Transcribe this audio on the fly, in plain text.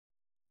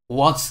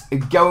What's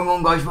going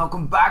on, guys?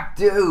 Welcome back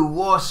to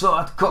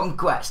Warsword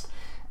Conquest.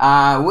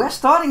 We're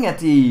starting at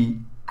the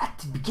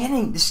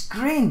beginning, the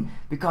screen,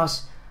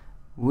 because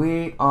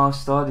we are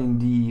starting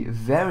the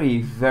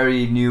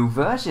very new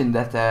version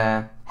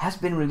that has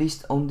been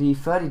released on the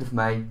 30th of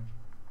May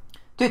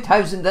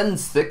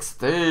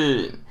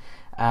 2016.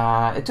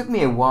 It took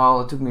me a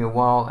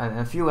while. And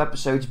a few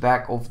episodes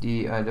back of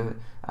the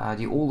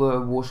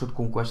older Warsword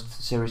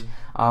Conquest series,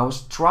 I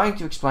was trying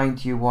to explain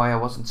to you why I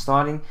wasn't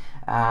starting.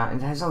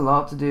 It has a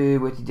lot to do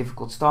with the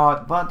difficult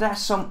start, but there's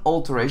some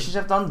alterations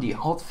I've done. The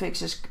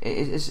hotfix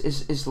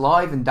is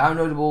live and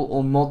downloadable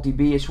on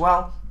ModDB as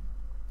well,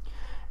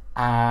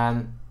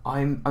 and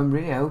I'm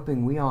really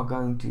hoping we are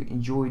going to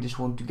enjoy this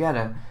one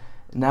together.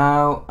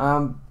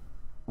 Now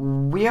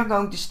we are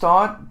going to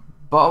start,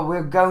 but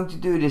we're going to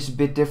do this a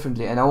bit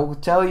differently, and I will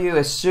tell you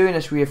as soon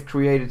as we have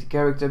created the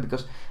character,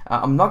 because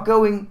I'm not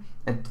going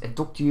and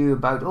talk to you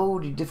about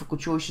the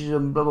difficult choices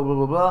and blah blah blah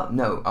blah blah.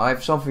 No, I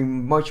have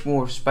something much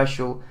more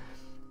special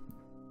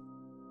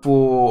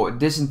for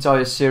this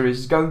entire series.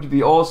 It's going to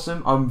be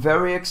awesome. I'm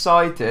very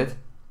excited,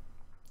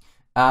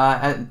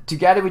 and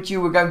together with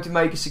you we're going to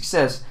make a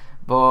success.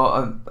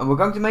 But we're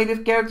going to make the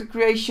character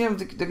creation of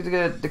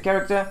the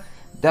character.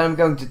 Then I'm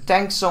going to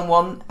thank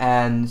someone,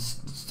 and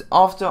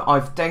after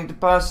I've thanked the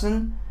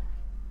person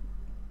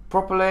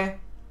properly,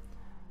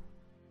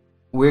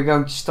 we're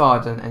going to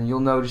start, and you'll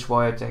notice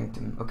why I thanked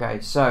them. Okay,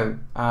 so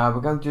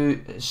we're going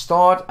to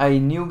start a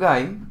new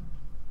game,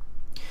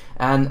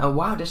 and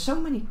wow, there's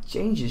so many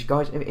changes,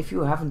 guys. If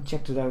you haven't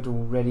checked it out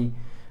already,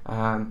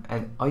 and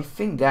I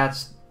think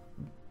that's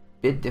a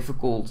bit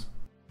difficult,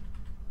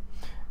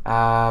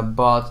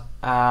 but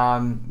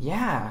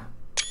yeah.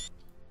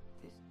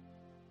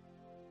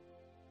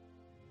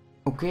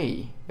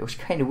 Okay, it was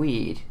kind of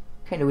weird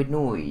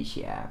noise,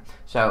 yeah.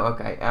 So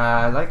okay,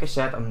 like I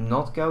said, I'm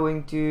not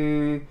going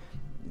to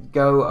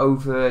go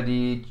over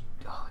the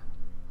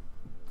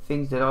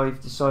things that I've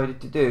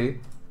decided to do.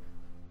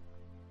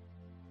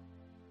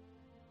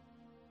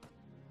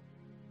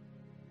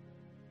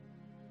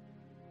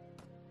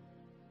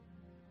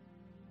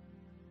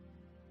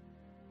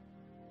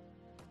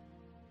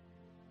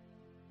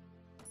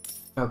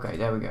 Okay,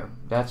 there we go.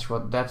 That's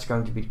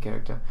going to be the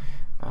character.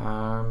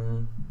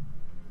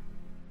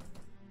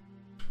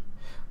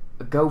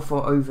 Go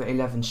for over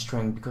 11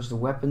 strength, because the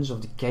weapons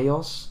of the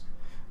chaos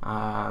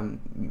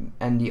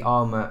and the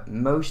armor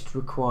most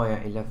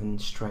require 11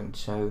 strength,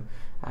 so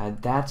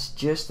that's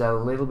just a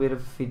little bit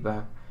of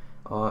feedback.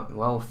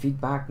 Well,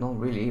 feedback, not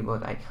really,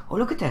 but oh,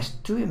 look at this: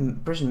 2 in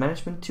prison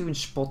management, 2 in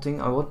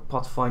spotting. I want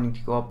pathfinding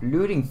to go up,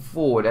 looting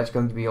 4. That's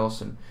going to be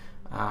awesome.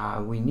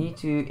 We need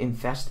to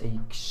invest a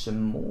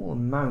small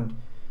amount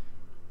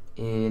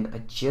in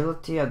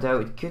agility, although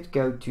it could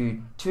go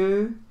to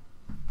 2.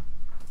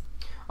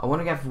 I want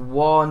to get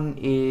 1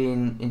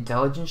 in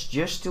intelligence,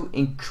 just to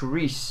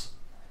increase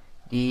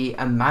the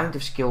amount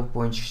of skill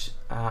points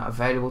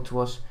available to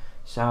us.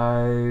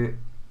 So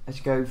let's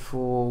go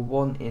for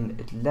 1 in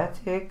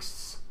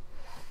athletics,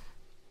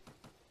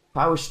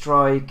 power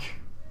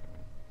strike,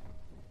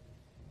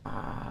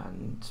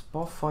 and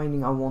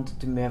pathfinding. I wanted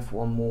to have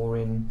 1 more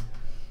in.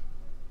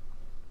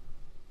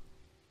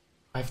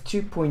 I have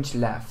 2 points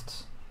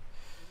left.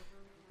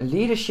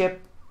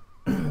 Leadership,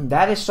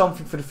 that is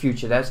something for the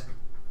future.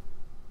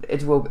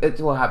 It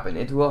will happen.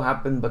 It will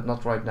happen, but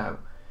not right now.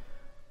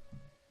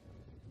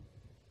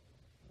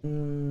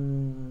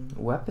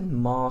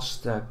 Weapon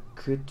master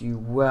could do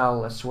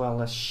well as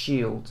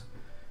shield.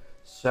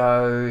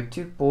 So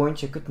 2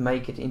 points. I could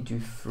make it into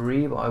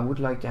 3, but I would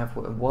like to have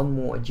 1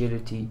 more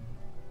agility.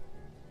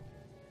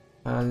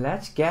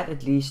 Let's get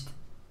at least,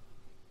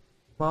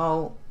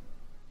 well,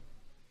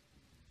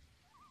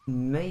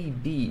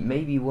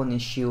 maybe 1 in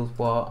shield.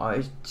 Well,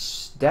 I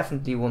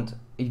definitely want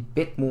a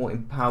bit more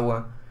in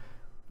power.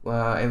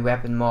 In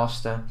weapon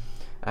master.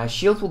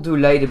 Shield will do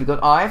later, because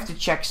I have to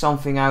check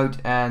something out,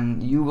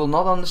 and you will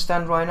not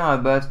understand right now,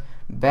 but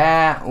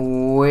bear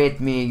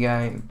with me,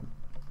 game.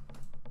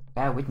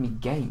 Bear with me,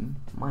 game.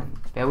 Man,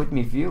 bear with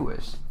me,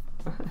 viewers.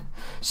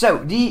 So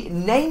the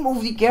name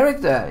of the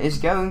character is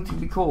going to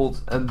be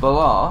called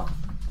Balaar,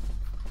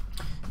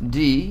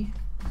 the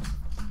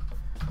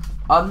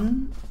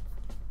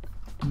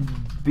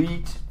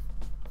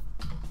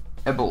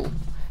Unbeatable.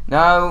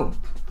 Now,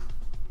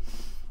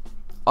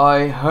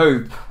 I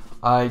hope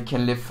I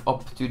can live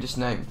up to this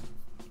name.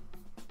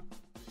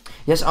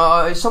 Yes,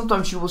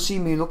 sometimes you will see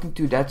me looking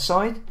to that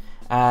side,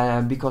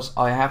 because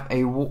I have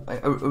a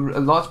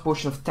large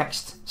portion of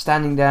text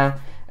standing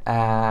there,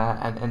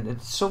 and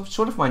it's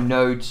sort of my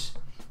notes.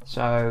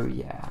 So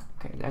yeah,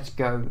 okay, let's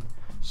go.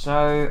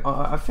 So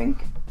I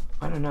think,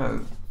 I don't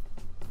know,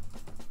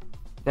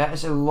 there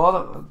is a lot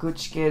of good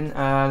skin.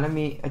 Let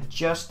me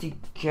adjust the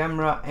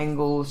camera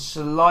angle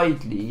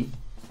slightly,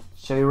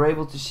 so you're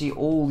able to see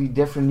all the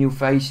different new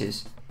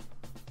faces.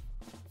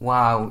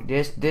 Wow,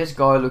 this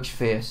guy looks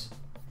fierce.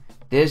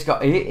 This guy,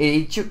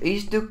 he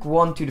took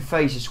 1 to the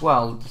face as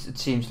well, it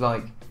seems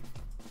like.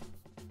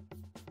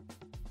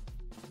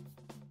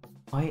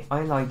 I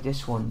like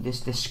this one.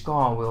 This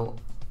scar will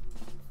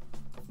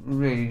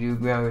really do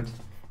grow it.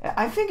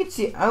 I think it's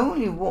the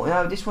only one.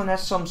 No, this one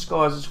has some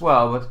scars as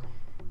well, but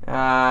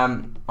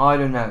I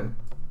don't know.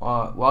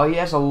 Well, he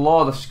has a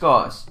lot of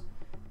scars.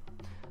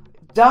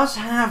 Does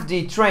have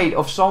the trait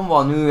of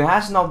someone who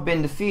has not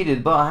been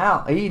defeated, but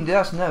hell, he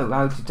does know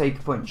how to take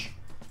a punch.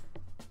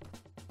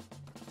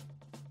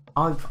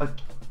 I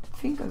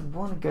think I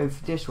want to go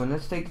for this one.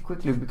 Let's take a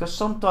quick look, because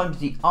sometimes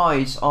the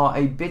eyes are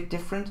a bit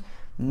different.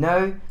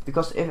 No,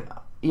 because if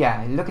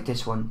yeah, look at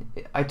this one.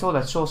 I thought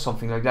I saw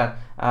something like that.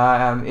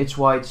 It's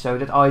white, so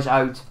that eye's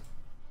out.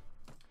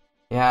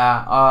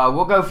 Yeah,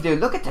 we'll go for the.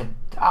 Look at that.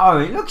 Oh,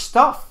 he looks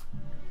tough.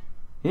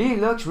 He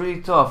looks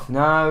really tough.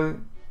 Now,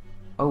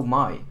 oh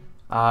my.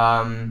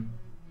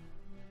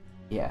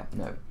 Yeah,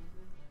 no.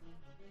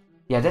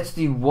 Yeah, that's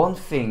the one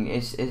thing.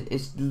 Is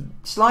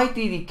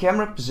slightly the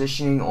camera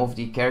positioning of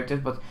the characters,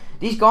 but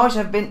these guys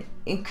have been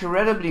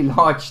incredibly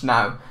large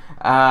now.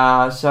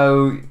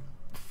 So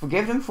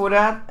forgive them for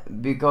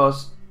that,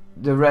 because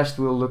the rest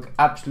will look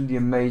absolutely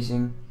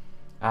amazing.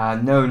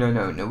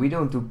 No, we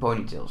don't do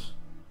ponytails.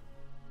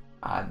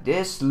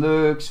 This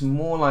looks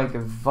more like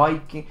a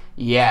Viking.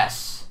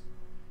 Yes,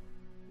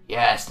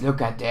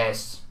 look at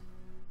this.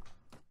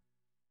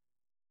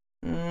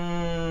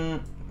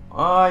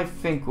 I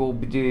think we'll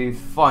be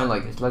fine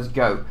like this. Let's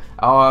go.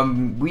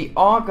 We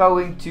are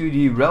going to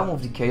the realm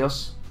of the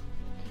chaos.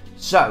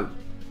 So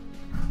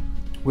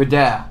we're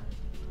there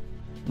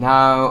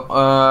now.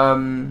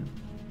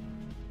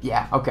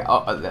 Yeah, okay.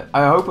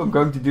 I hope I'm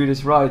going to do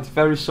this right.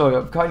 Very sorry.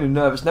 I'm kind of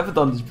nervous. Never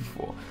done this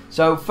before.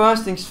 So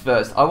first things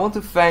first. I want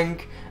to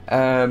thank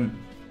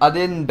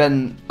Adin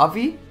Ben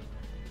Avi.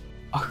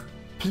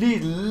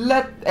 Please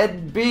let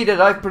it be that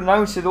I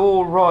pronounce it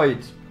all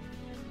right.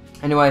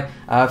 Anyway,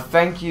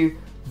 thank you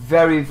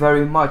very,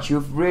 very much.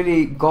 You've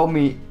really got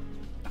me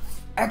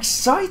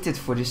excited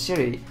for this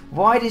series.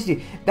 Why this?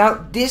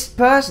 Now, this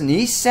person,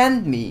 he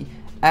sent me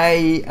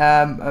a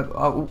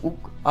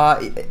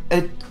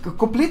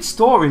complete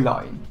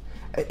storyline.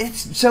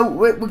 So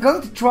we're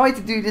going to try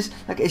to do this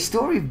like a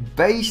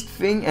story-based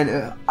thing,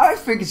 and I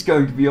think it's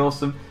going to be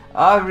awesome.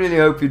 I really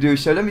hope you do.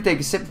 So let me take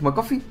a sip of my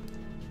coffee.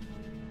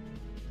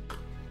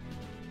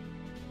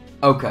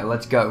 Okay,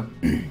 let's go.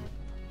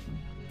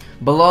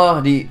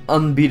 Balaar the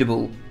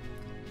Unbeatable.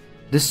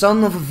 The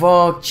son of a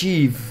Varg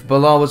chief,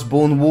 Balaar was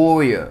born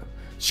warrior,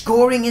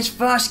 scoring his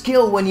first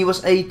kill when he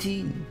was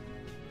 18.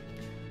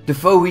 The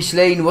foe he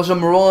slain was a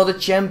marauder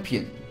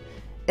champion,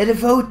 a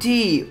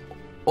devotee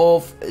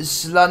of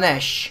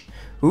Slaanesh,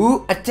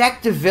 who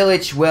attacked the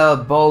village where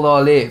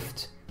Balaar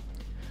lived.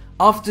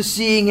 After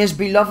seeing his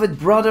beloved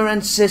brother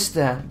and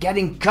sister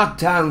getting cut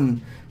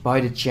down by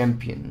the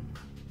champion,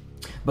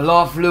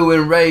 Balaar flew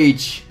in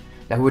rage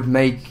that would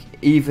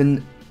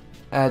even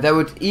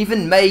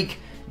make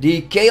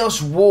the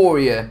Chaos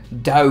Warrior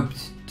doubt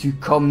to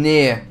come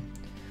near.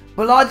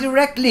 Balaar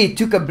directly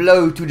took a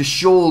blow to the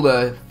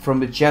shoulder from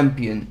the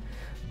champion,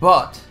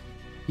 but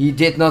he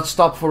did not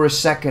stop for a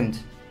second.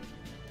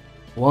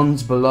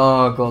 Once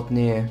Balaar got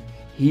near,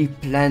 he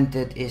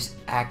planted his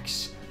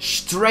axe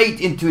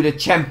straight into the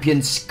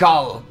champion's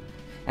skull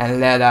and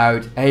let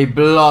out a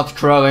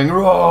blood-curdling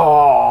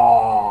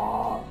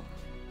roar.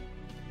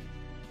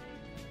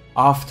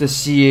 After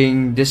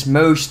seeing the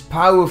most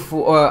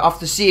powerful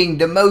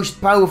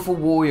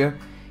warrior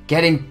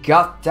getting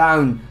cut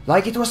down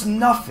like it was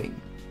nothing,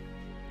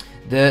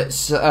 the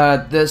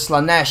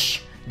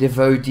Slaanesh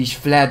devotees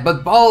fled,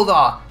 but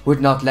Balaar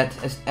would not let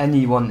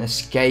anyone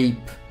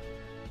escape.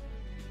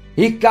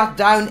 He cut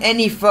down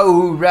any foe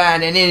who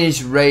ran, and in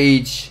his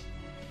rage,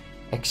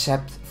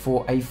 except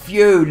for a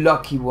few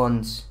lucky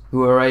ones who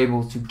were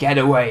able to get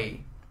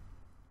away.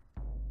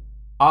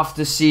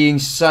 After seeing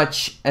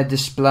such a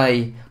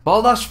display,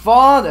 Balaar's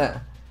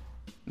father,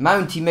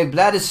 Mounty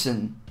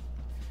McBladison,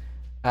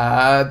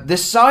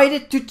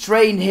 decided to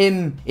train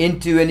him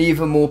into an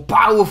even more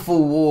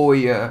powerful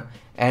warrior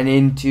and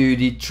into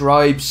the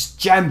tribe's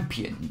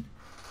champion.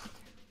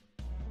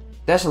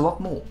 There's a lot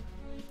more.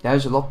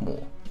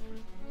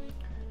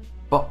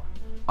 But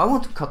I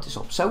want to cut this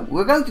off. So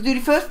we're going to do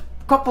the first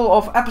couple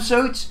of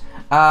episodes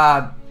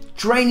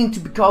training to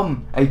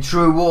become a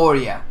true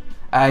warrior,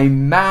 a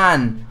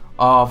man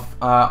of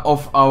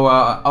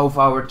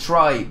our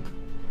tribe,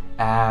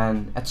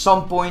 and at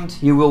some point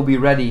he will be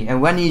ready,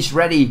 and when he's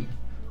ready,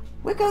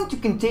 we're going to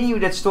continue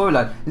that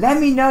storyline.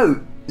 Let me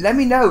know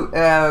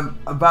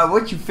about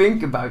what you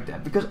think about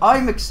that, because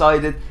I'm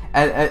excited,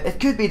 and it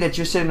could be that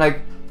you're sitting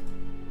like,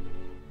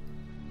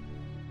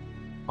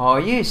 are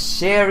you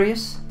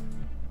serious?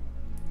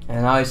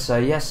 And I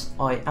say, yes,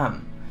 I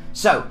am.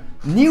 So,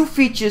 new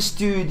features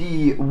to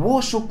the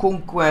Warsword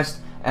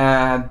Conquest,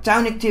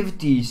 town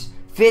activities,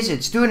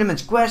 visits,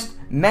 tournaments, quest,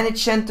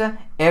 manage center,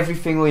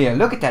 everything will here.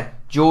 Look at that.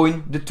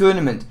 Join the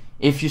tournament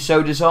if you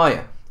so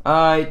desire.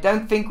 I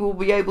don't think we'll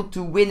be able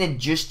to win it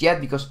just yet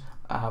because,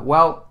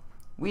 well,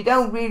 we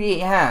don't really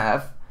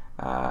have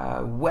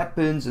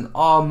weapons and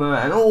armor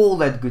and all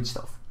that good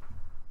stuff.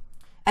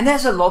 And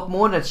there's a lot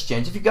more that's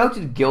changed. If you go to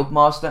the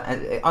Guildmaster,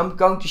 and I'm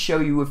going to show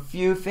you a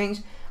few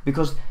things,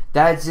 because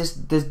that's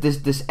just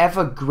this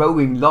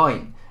ever-growing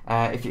line.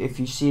 If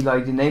you see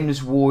like the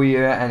Nameless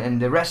Warrior and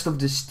the rest of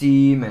this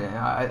team,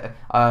 and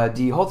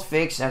the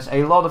hotfix has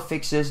a lot of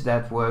fixes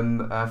that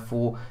were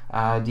for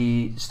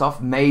the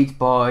stuff made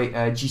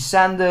by G.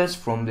 Sanders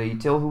from the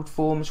Tailhood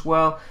forum as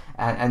well,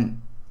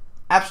 and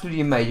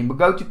absolutely amazing. But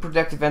go to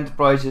Productive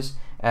Enterprises.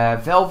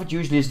 Velvet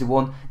usually is the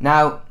one.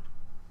 Now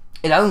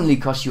it only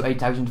costs you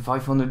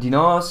 8,500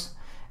 dinars,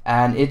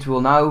 and it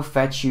will now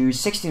fetch you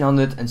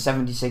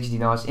 1,676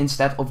 dinars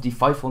instead of the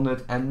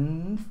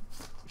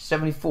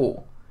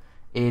 574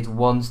 it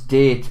once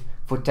did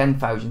for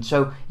 10,000.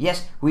 So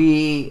yes,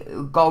 we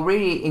got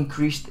really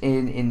increased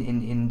in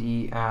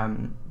the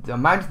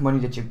amount of money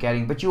that you're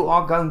getting, but you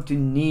are going to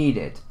need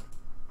it.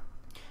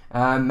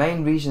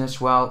 Main reason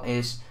as well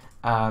is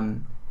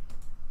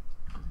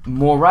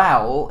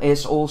morale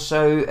is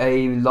also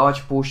a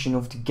large portion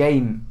of the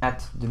game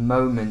at the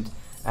moment.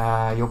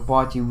 Your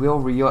party will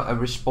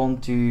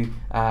respond to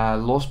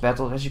lost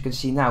battles. As you can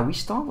see now, we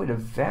start with a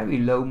very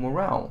low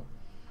morale.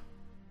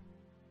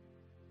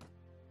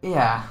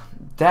 Yeah,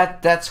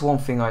 that's one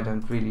thing I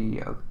don't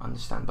really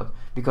understand. But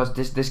because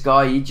this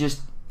guy,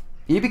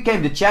 he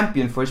became the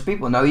champion for his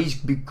people. Now he's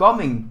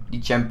becoming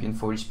the champion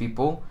for his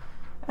people,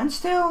 and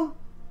still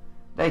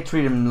they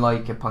treat him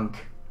like a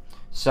punk.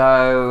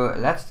 So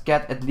let's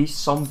get at least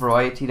some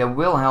variety that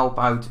will help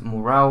out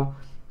morale.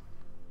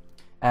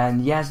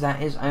 And yes, there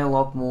is a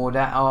lot more.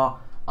 There are,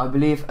 I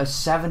believe, a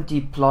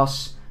 70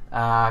 plus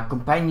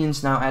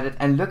companions now added.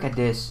 And look at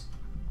this.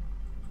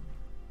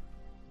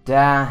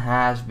 There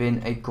has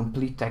been a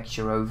complete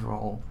texture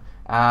overhaul.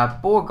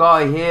 Poor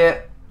guy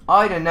here,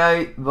 I don't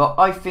know, but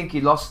I think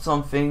he lost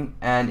something,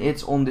 and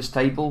it's on this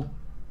table.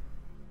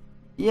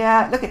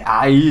 Yeah, look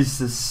at he's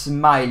a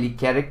smiley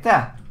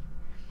character.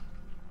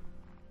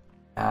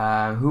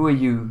 Who are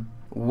you?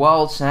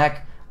 Wild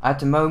Sack. At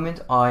the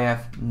moment I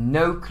have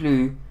no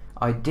clue.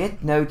 I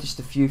did notice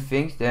a few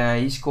things.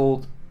 He's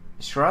called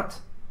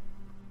Shrat.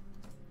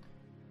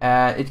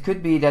 It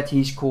could be that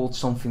he's called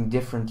something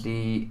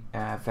differently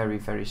very,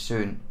 very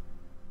soon.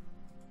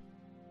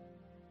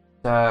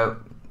 So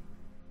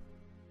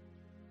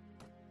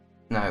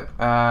no,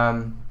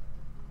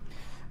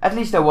 at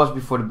least there was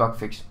before the bug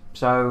fix.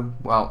 So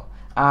well,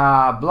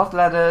 blood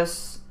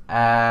ladders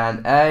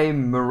and a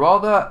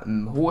Marauder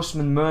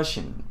Horseman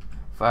Merchant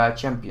for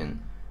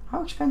champion.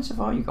 How expensive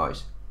are you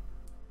guys?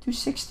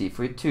 260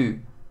 for your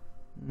two.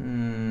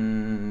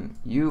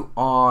 You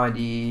are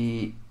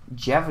the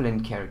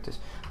Javelin characters.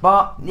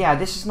 But yeah,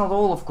 this is not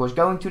all, of course.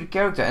 Going to the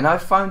character, and I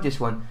found this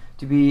one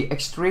to be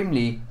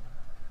extremely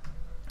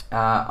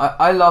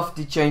I love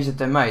the change that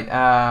they made.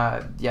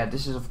 Yeah,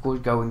 this is of course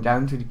going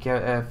down to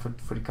the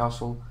for the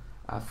castle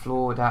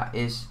floor.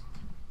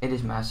 It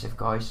is massive,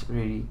 guys.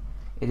 Really,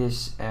 it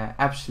is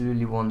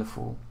absolutely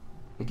wonderful.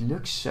 It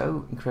looks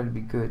so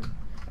incredibly good,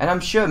 and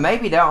I'm sure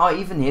maybe there are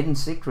even hidden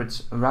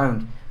secrets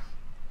around.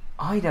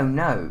 I don't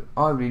know.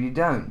 I really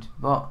don't.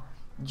 But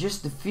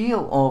just the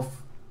feel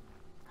of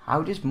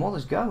how this mod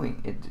is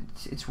going,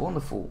 it's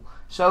wonderful.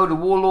 So the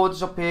warlord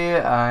is up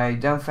here. I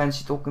don't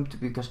fancy talking to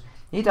because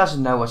he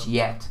doesn't know us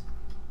yet.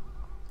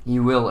 He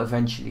will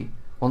eventually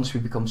once we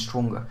become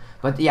stronger.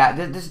 But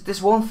yeah, this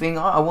one thing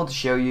I want to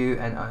show you,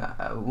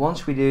 and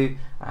once we do,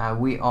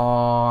 we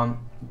are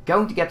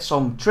going to get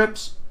some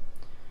trips.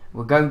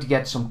 We're going to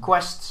get some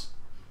quests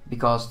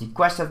because the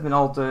quests have been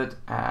altered,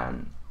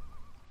 and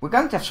we're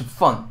going to have some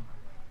fun.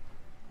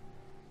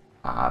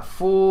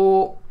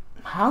 For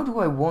how do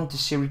I want the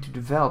series to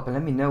develop? And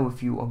let me know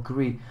if you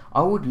agree.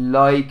 I would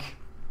like,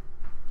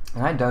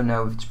 and I don't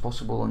know if it's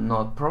possible or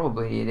not,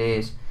 probably it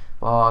is,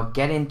 but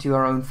get into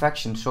our own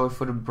faction. Sorry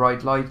for the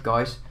bright light,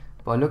 guys,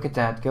 but look at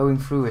that, going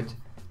through it.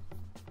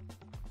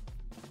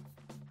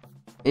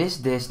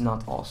 Is this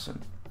not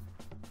awesome?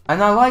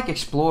 And I like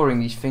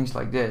exploring these things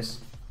like this.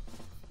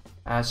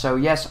 So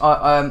yes,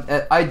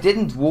 I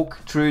didn't walk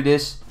through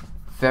this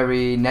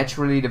very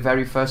naturally the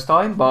very first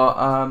time,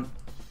 but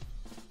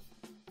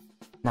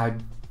now,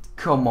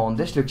 come on,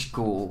 this looks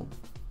cool.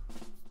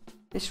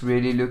 This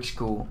really looks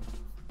cool.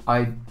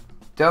 I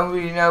don't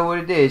really know what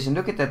it is, and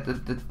look at that,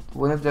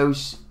 one of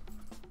those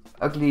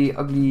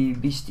ugly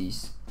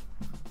beasties.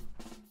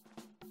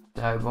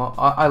 So, well,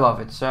 I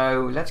love it.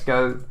 So, let's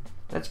go.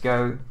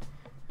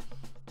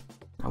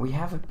 Now we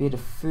have a bit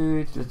of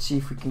food. Let's see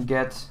if we can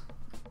get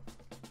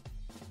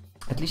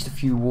at least a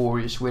few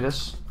warriors with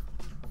us.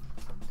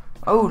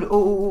 Oh,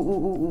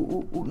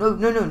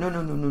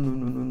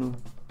 no.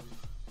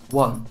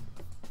 One.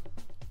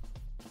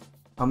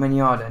 How many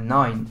are there?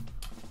 9.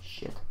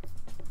 Shit.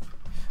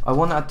 I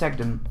want to attack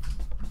them.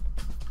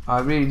 I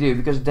really do,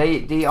 because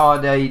they are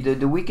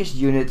the weakest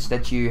units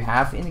that you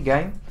have in the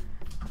game.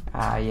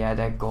 Yeah,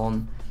 they're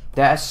gone.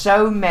 There are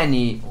so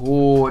many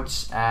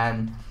hordes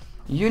and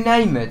you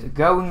name it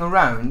going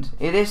around.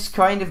 It is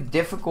kind of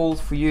difficult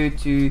for you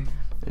to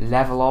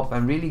level up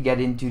and really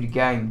get into the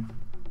game.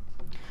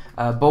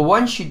 But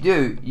once you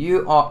do,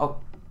 you are...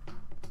 Oh,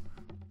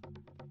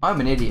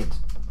 I'm an idiot.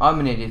 I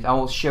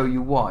will show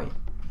you why.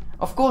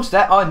 Of course,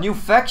 there are new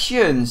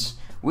factions.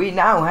 we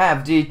now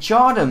have the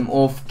Charm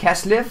of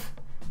Keslev.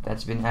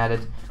 That's been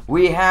added.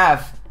 We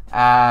have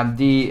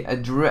the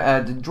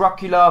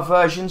Dracula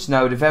versions.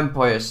 No, the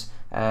vampires.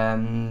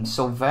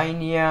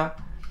 Sylvania.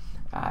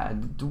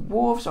 The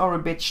dwarves are a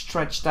bit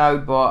stretched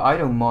out, but I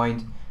don't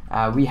mind.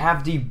 We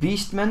have the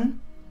Beastmen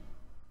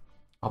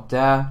up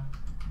there.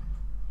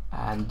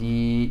 And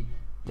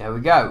there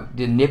we go,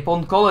 the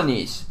Nippon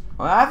colonies.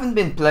 I haven't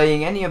been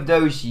playing any of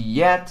those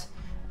yet.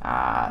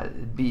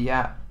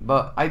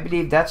 But I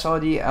believe that's are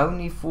the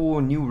only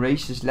 4 new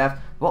races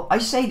left. Well, I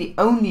say the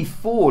only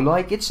 4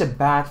 like it's a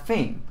bad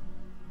thing.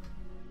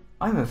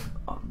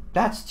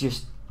 That's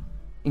just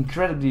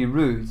incredibly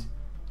rude.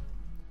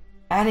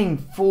 Adding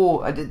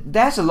 4,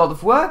 there's a lot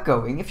of work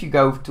going. If you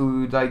go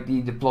to like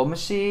the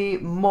diplomacy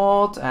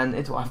mod, and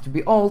it will have to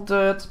be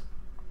altered.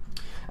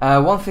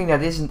 One thing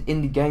that isn't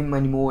in the game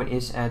anymore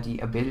is the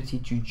ability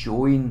to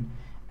join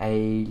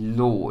a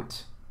lord.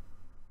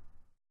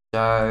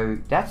 So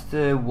that's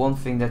the one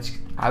thing that's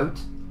out.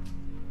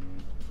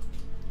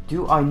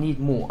 Do I need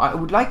more? I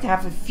would like to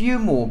have a few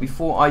more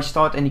before I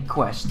start any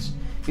quests,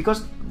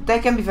 because they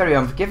can be very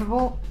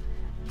unforgivable.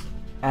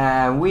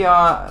 We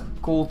are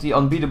called the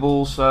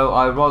Unbeatable, so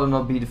I'd rather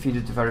not be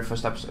defeated the very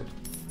first episode.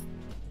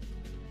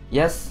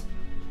 Yes?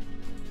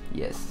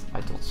 Yes,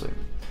 I thought so.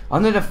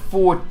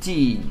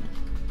 114.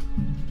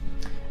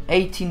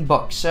 18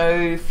 bucks, so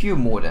a few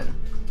more then.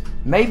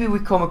 Maybe we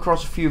come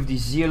across a few of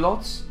these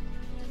zealots.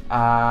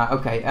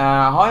 Okay,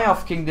 High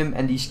Elf Kingdom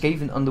and the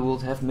Skaven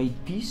Underworld have made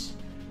peace.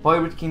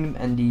 Pirate Kingdom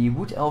and the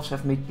Wood Elves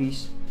have made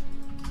peace.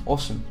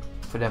 Awesome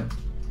for them.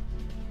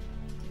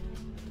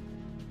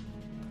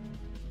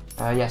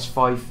 Yes,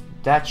 5.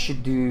 That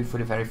should do for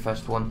the very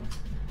first one.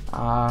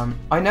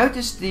 I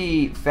noticed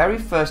the very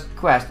first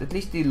quest, at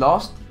least the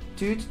last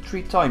 2 to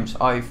 3 times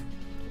I've,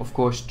 of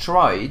course,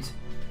 tried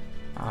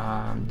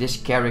this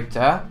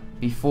character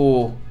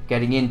before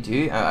getting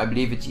into. I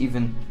believe it's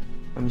even.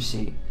 Let me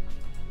see.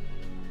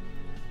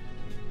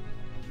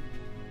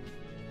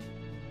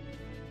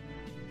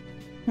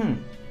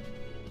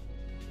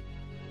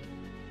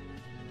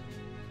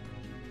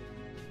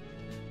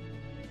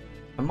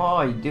 Am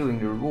I doing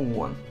the wrong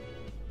one?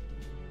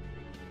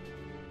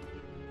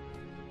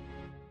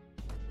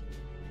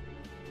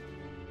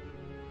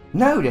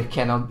 No, that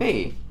cannot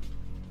be.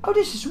 Oh,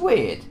 this is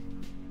weird.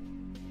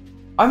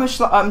 I'm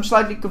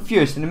slightly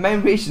confused, and the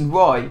main reason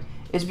why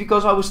is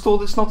because I was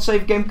told it's not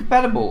save game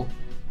compatible.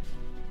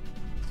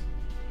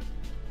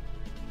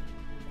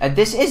 And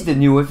this is the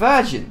newer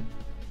version.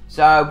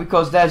 So,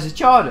 because there's a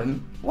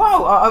Charm.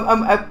 Wow,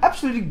 I'm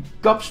absolutely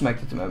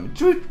gobsmacked at the moment.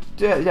 Troop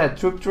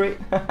tree.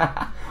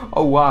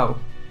 Oh wow,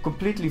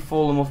 completely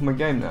fallen off my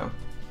game now.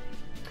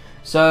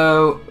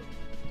 So,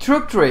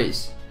 troop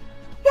trees.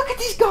 Look at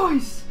these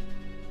guys.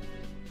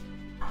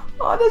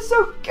 Oh, they're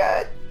so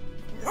good.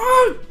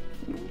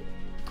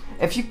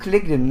 If you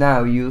click them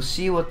now, you'll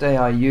see what they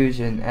are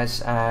using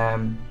as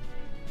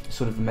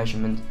sort of a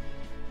measurement.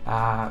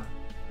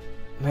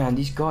 Man,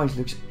 these guys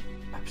look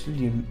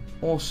absolutely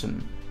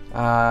awesome.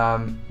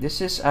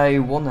 This is a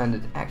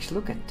one-handed axe.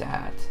 Look at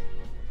that.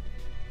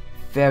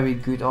 Very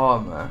good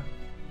armor.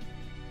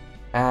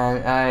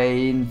 And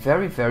a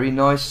very, very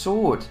nice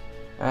sword.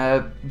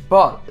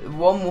 But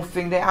one more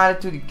thing they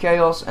added to the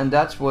chaos, and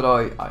that's what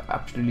I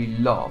absolutely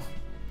love,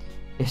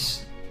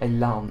 is a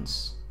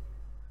lance.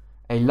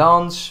 A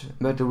lance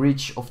with a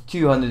reach of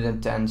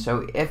 210.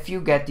 So if you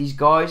get these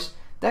guys,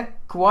 they're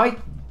quite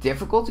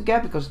difficult to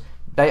get because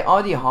they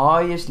are the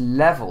highest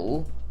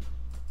level,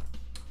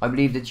 I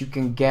believe, that you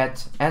can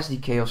get as the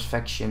Chaos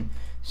faction.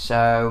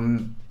 So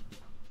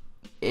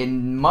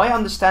in my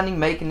understanding,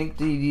 making it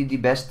the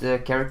best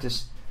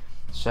characters.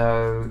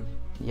 So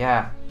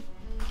yeah,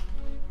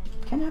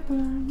 can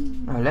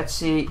happen. Now, let's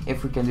see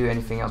if we can do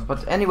anything else.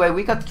 But anyway,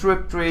 we got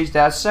troop trees.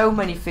 There are so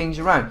many things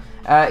around.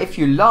 If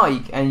you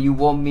like and you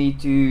want me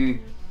to,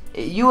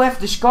 you have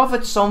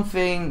discovered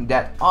something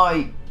that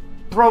I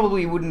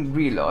probably wouldn't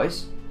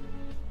realize,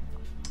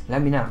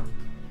 let me know.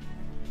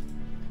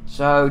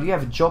 So, do you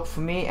have a job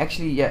for me?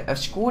 Actually, yeah,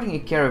 escorting a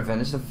caravan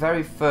is the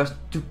very first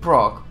to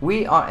Prague.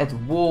 We are at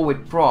war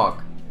with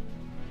Prague.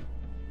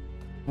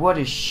 What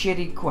a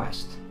shitty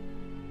quest.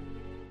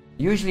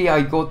 Usually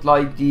I got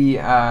like the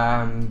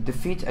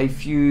defeat a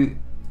few,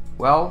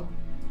 well,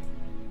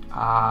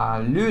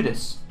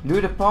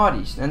 looter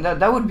parties, and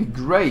that would be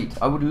great.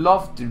 I would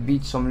love to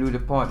beat some looter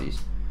parties.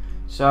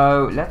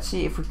 So let's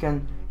see if we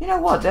can. You know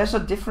what? There's a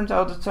different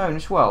outer tone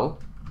as well.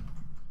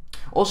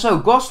 Also,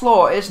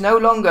 Goslar is no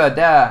longer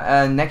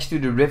there next to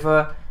the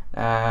river,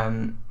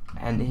 and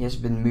it has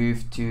been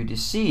moved to the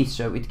sea,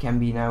 so it can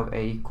be now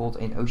called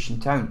an ocean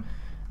town.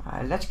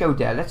 Let's go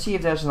there. Let's see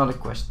if there's another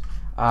quest.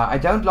 I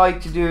don't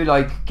like to do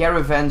like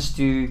caravans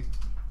to.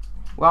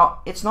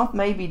 Well, it's not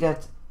maybe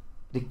that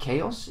the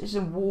Chaos is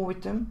in war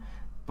with them,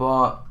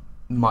 but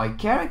my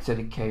character,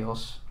 the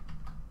Chaos.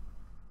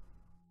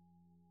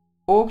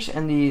 Orcs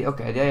and the.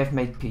 Okay, they have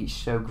made peace,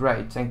 so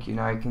great, thank you.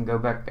 Now I can go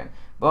back again.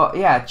 But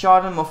yeah,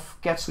 Charm of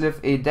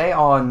Keslev, they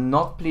are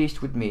not pleased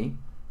with me.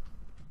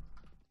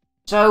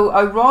 So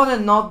I'd rather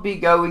not be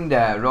going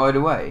there right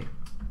away.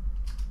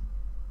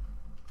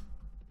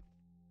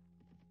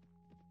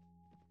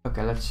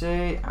 Okay, let's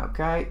see.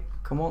 Okay,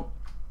 come on.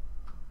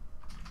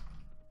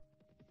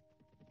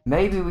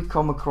 Maybe we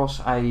come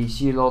across a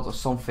zealot or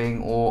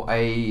something, or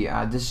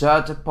a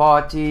deserter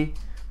party.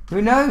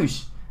 Who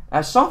knows?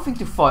 Something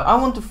to fight. I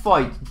want to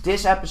fight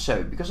this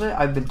episode because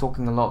I've been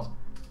talking a lot.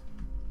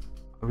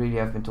 I really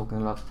have been talking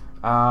a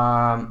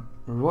lot.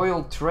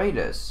 Royal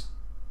Traders.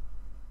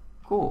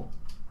 Cool.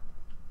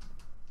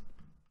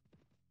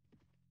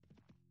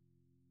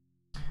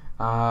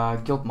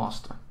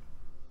 Guildmaster.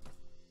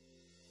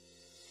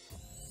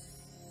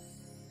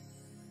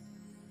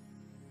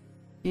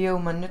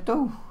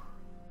 Manito.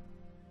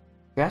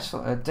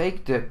 Castle,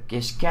 take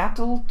his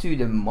cattle to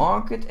the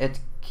market at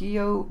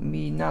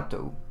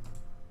Minato.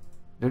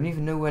 Don't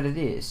even know what it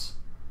is.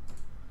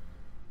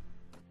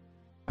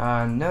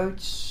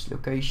 Notes,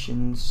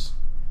 locations.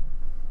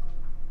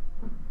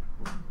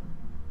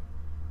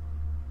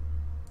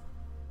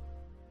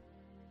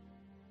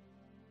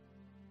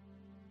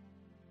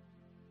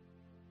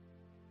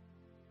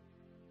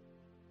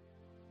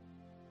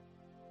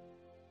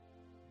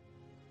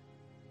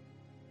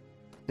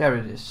 There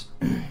it is.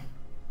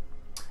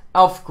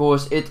 Of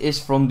course, it is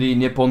from the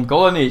Nippon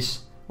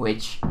colonies,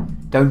 which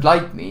don't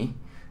like me.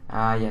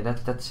 Yeah,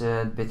 that's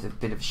a bit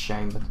of a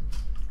shame, but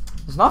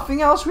there's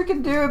nothing else we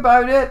can do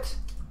about it.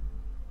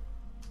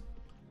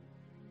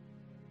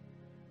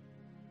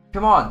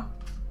 Come on,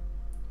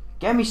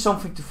 get me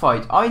something to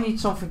fight. I need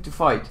something to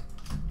fight.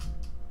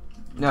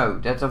 No,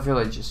 that's our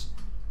villages.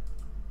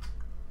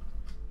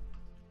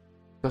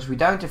 Because we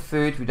don't have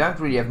food, we don't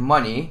really have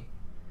money.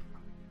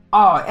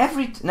 Oh,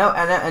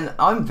 and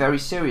I'm very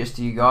serious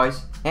to you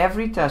guys.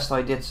 Every test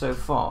I did so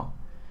far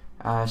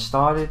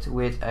started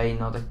with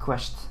another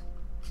quest.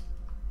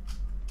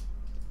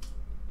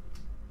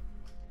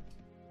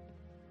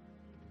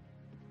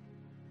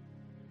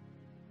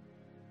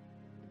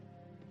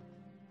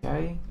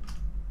 Okay.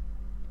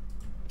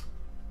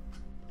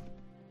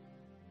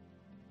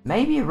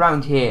 Maybe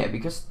around here,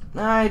 because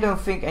I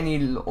don't think any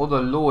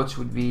other lords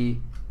would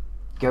be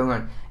going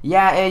on.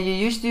 Yeah, you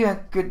used to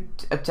could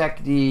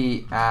attack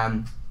the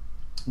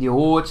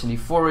hordes and the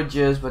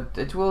foragers, but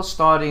it will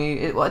start.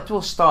 It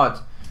will start.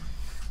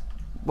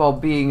 Well,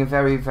 being a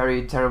very,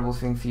 very terrible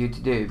thing for you to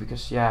do,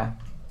 because yeah,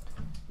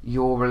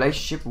 your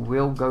relationship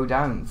will go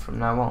down from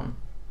now on.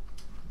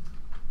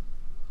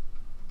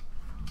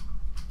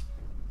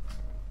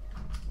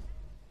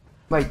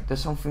 Wait,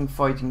 there's something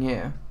fighting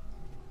here.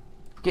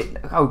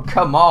 Oh,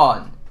 come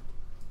on!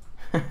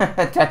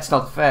 That's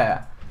not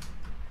fair.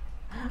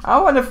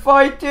 I want to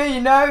fight too, you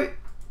know.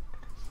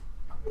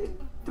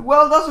 The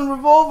world doesn't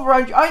revolve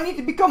around you. I need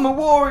to become a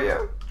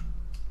warrior.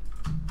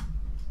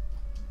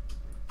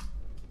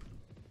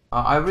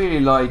 I really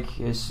like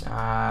his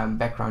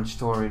background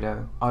story,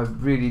 though. I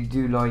really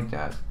do like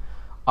that.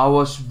 I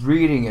was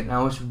reading it and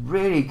I was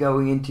really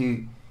going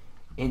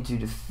into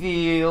the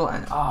feel,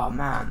 and oh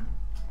man,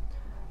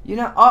 you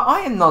know,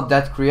 I am not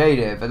that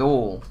creative at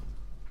all.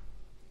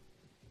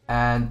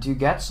 And to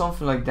get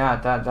something like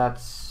that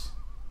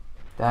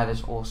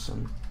is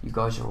awesome. You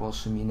guys are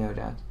awesome, you know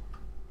that.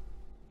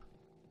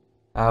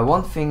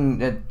 One thing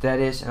that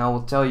is, and I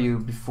will tell you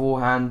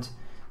beforehand,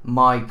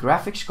 my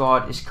graphics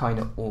card is kind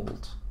of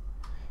old,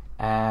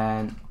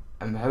 and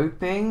I'm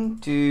hoping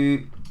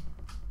to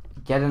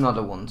get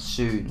another one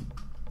soon.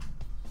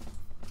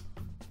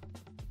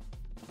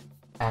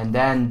 And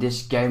then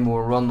this game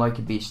will run like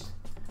a beast.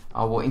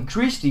 I will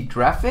increase the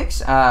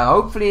graphics.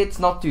 Hopefully it's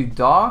not too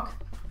dark.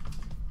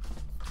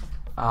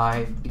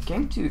 I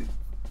became to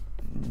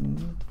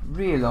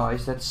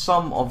realize that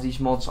some of these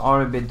mods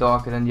are a bit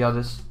darker than the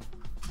others.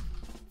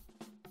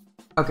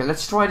 Okay,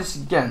 let's try this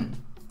again.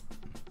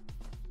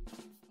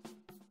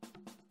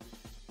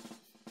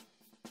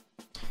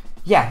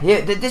 Yeah,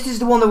 here, this is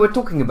the one that we're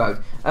talking about.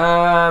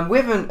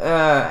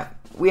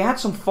 We had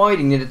some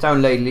fighting in the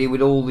town lately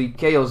with all the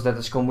chaos that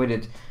has come with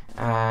it.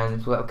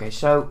 And okay,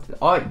 so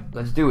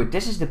let's do it.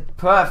 This is the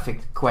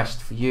perfect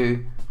quest for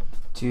you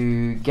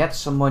to get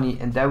some money,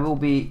 and there will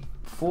be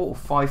 4 or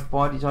 5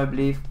 parties, I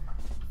believe.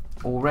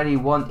 Already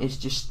one is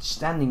just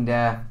standing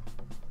there.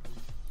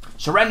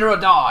 Surrender or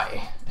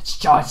die. Let's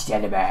charge the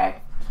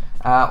enemy.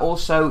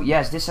 Also,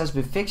 yes, this has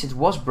been fixed. It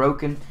was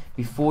broken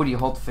before the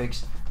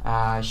hotfix.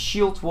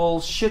 Shield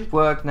walls should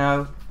work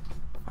now.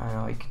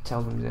 I can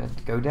tell them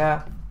to go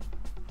there.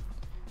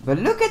 But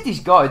look at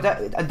these guys.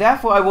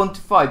 Therefore, I want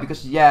to fight,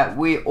 because yeah,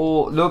 we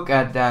all look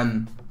at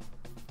them.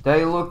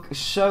 They look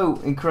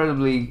so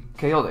incredibly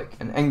chaotic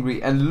and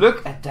angry. And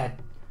look at that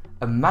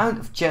amount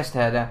of chest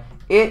hair there.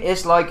 It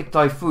is like a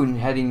typhoon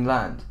heading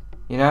land.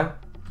 You know?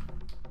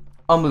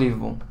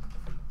 Unbelievable.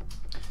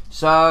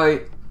 So,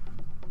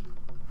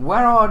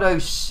 where are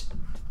those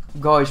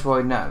guys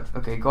right now?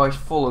 Okay, guys,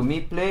 follow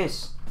me,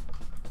 please.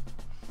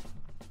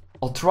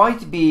 I'll try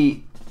to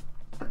be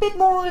a bit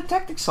more on the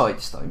tactic side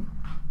this time.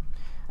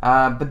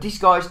 But these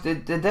guys,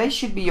 they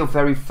should be your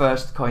very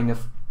first kind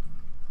of,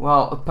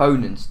 well,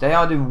 opponents. They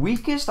are the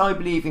weakest, I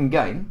believe, in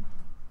game.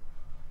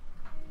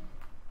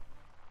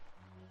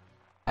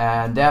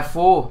 and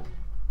therefore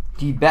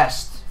the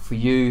best for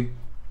you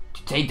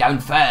to take down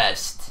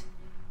first.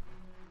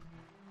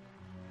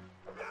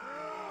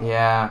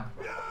 Yeah.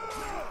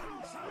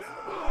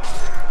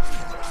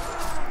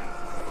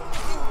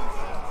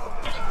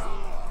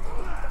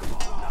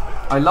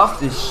 I love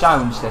the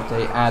sounds that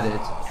they added,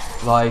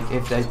 like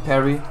if they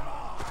parry,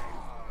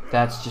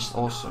 that's just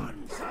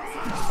awesome.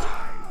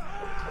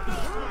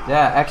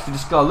 Yeah, extra the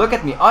skull. Look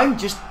at me, I'm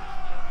just...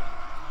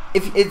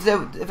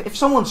 If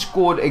someone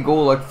scored a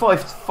goal like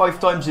five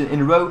times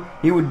in a row,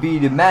 he would be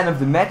the man of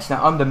the match.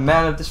 Now I'm the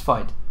man of this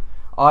fight.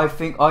 I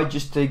think I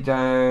just take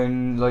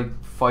down like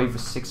 5 or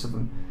 6 of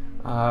them.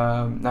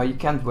 Now you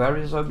can't wear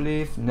this, I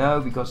believe.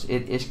 No, because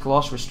it is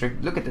class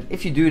restricted. Look at it.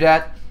 If you do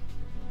that,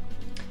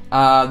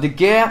 the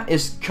gear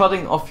is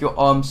cutting off your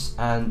arms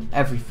and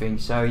everything.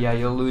 So yeah,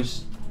 you'll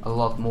lose a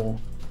lot more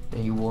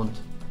than you want.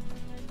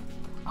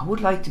 I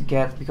would like to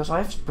get, because I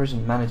have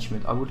prison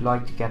management, I would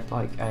like to get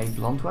like a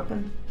blunt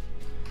weapon.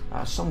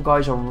 Some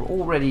guys are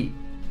already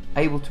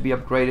able to be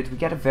upgraded. We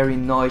get a very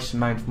nice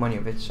amount of money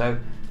of it. So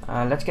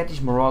let's get these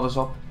marauders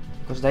up,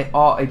 because they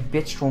are a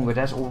bit stronger.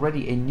 There's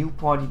already a new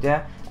party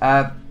there.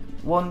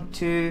 1,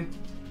 2,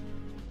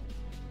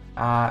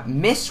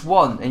 miss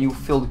 1 and you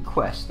fill the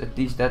quest. At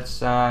least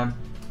that's I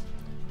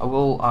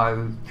will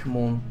come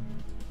on.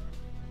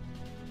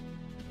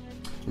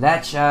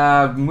 Let's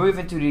move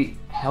into the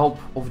help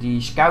of the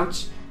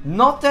scouts.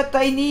 Not that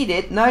they need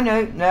it.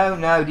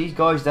 No. These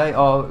guys, they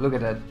are, look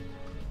at that.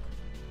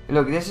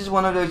 Look, this is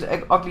one of those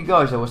ugly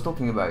guys I was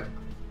talking about.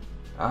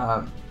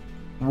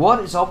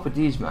 What is up with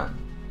these, man?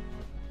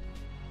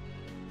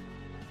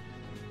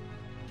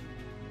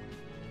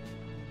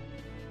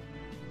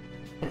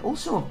 It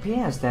also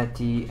appears that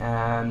the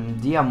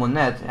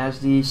Diamonet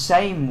has the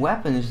same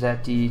weapons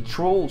that the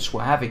trolls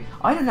were having.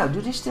 I don't know, do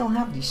they still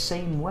have the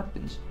same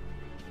weapons?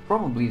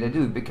 Probably they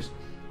do, because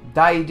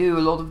they do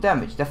a lot of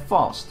damage. They're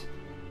fast.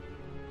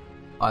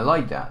 I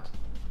like that.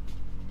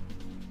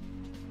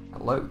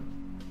 Hello.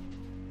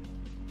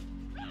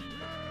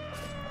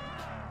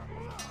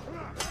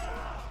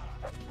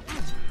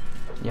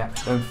 Yeah,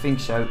 don't think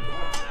so.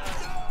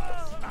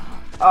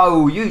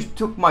 Oh, you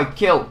took my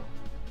kill.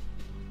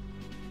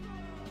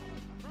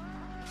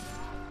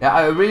 Yeah,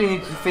 I really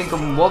need to think of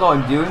what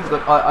I'm doing,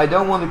 but I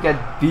don't want to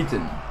get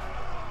beaten.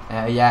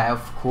 Yeah,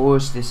 of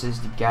course, this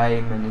is the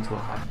game and it will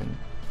happen.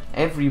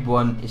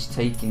 Everyone is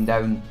taken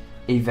down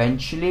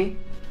eventually.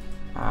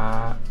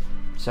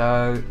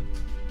 So,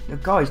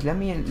 guys,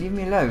 leave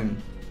me alone.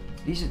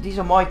 These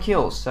are my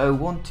kills. So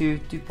 1, 2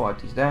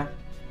 parties there.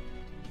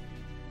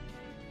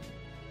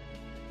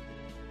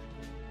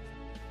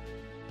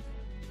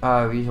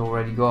 Oh, he's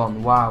already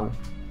gone. Wow.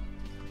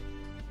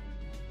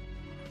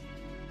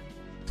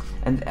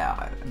 And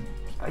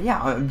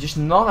yeah, I'm just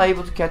not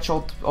able to catch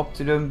up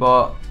to them,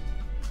 but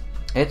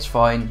it's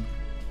fine.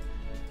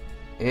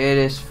 It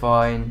is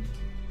fine.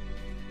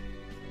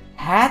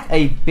 Had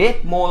a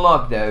bit more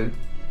luck though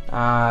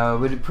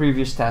with the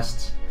previous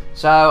tests.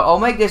 So I'll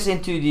make this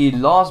into the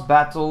last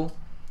battle.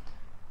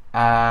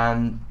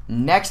 And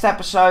next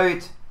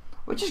episode,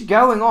 we're just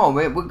going on.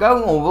 We're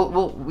going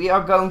on. We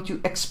are going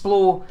to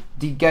explore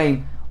the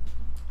game.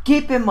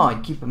 Keep in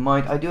mind,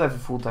 I do have a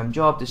full-time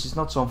job. This is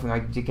not something I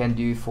can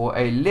do for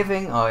a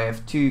living. I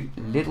have 2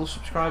 little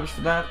subscribers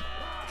for that.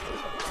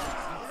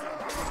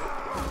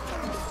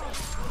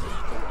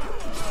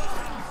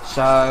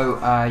 So,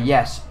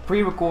 yes,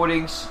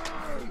 pre-recordings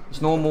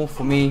is normal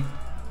for me.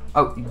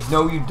 Oh,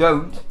 no you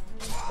don't.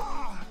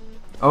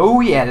 Oh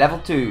yeah, level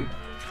 2.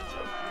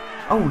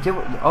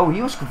 Oh,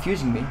 he was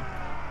confusing me.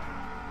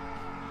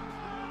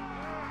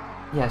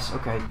 Yes,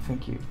 okay,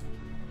 thank you.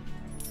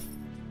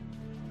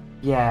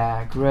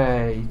 Yeah,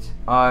 great.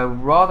 I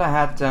rather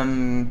had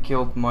them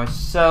killed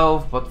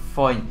myself, but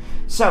fine.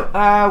 So,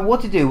 what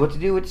to do with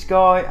this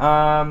guy?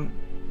 I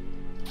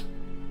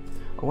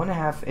want to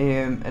have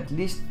at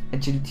least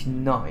agility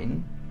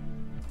 9.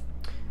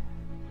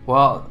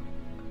 Well,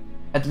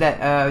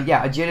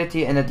 yeah,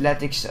 agility and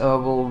athletics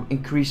will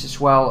increase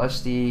as well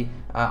as the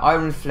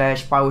iron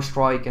flash, power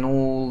strike, and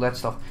all that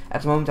stuff.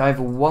 At the moment, I have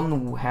a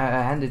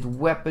one-handed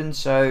weapon,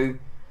 so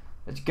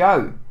let's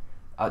go.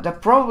 There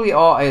probably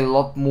are a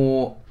lot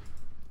more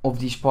of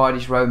these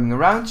parties roaming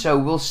around, so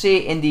we'll see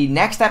in the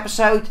next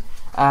episode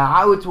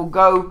how it will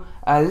go.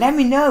 Let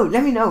me know,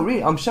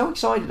 really, I'm so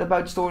excited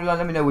about the storyline.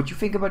 Let me know what you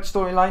think about the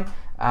storyline.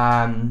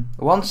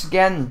 Once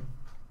again,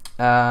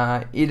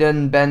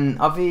 Eden Ben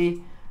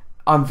Avi,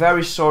 I'm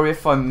very sorry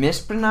if I'm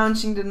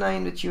mispronouncing the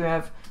name that you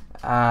have,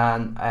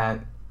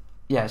 and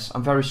yes,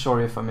 I'm very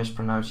sorry if I'm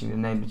mispronouncing the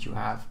name that you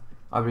have.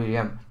 I really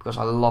am, because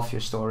I love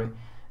your story.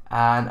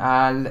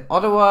 And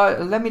otherwise,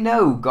 let me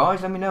know,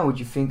 guys. Let me know what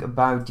you think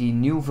about the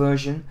new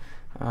version.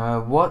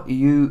 What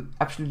you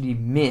absolutely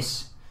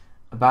miss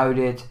about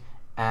it,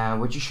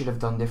 and what you should have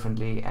done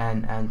differently,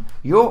 and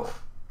your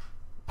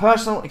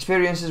personal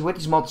experiences with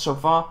these mods so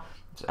far.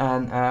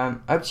 And I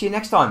hope to see you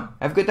next time.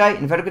 Have a good day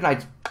and a very good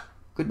night.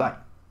 Goodbye.